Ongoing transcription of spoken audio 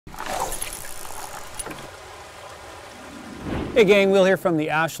Hey gang, Will here from the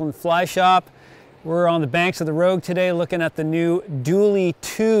Ashland Fly Shop. We're on the banks of the Rogue today looking at the new Dually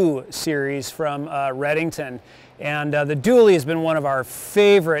 2 series from Redington. And the Dually has been one of our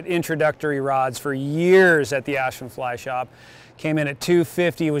favorite introductory rods for years at the Ashland Fly Shop. Came in at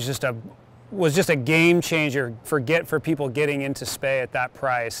 $250, was just a game changer for people getting into spey at that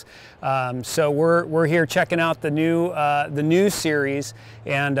price. So we're here checking out the new series,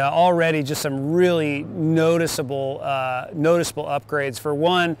 and already just some really noticeable upgrades. For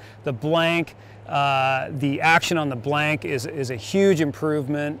one, the blank, the action on the blank is a huge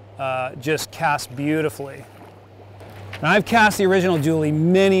improvement. Just casts beautifully. Now, I've cast the original Dually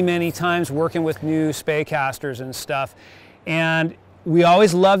many times working with new spey casters and stuff, and we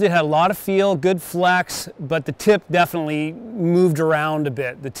always loved it. Had a lot of feel, good flex, but the tip definitely moved around a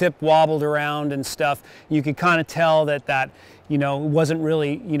bit. The tip wobbled around and stuff. You could kind of tell that wasn't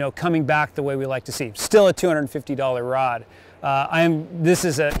really coming back the way we like to see. Still a $250 rod. This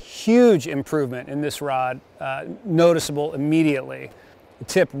is a huge improvement in this rod, noticeable immediately. The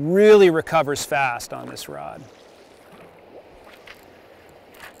tip really recovers fast on this rod,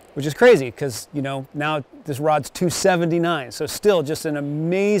 which is crazy because now this rod's $279, so still just an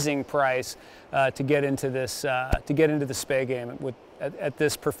amazing price to get into this the spey game at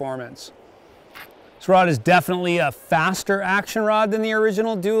this performance. This rod is definitely a faster action rod than the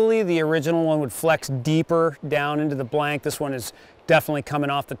original Dually. The original one would flex deeper down into the blank. This one is definitely coming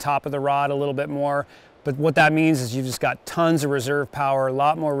off the top of the rod a little bit more. But what that means is you've just got tons of reserve power, a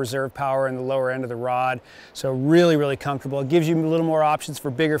lot more reserve power in the lower end of the rod. So really comfortable. It gives you a little more options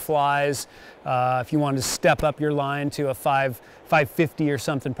for bigger flies. If you wanted to step up your line to a 550 or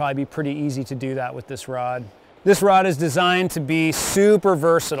something, probably be pretty easy to do that with this rod. This rod is designed to be super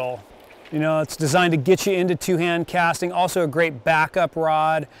versatile. It's designed to get you into two-hand casting. Also a great backup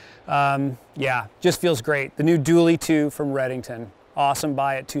rod. Yeah, just feels great. The new Dually 2 from Redington. Awesome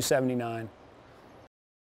buy at $279.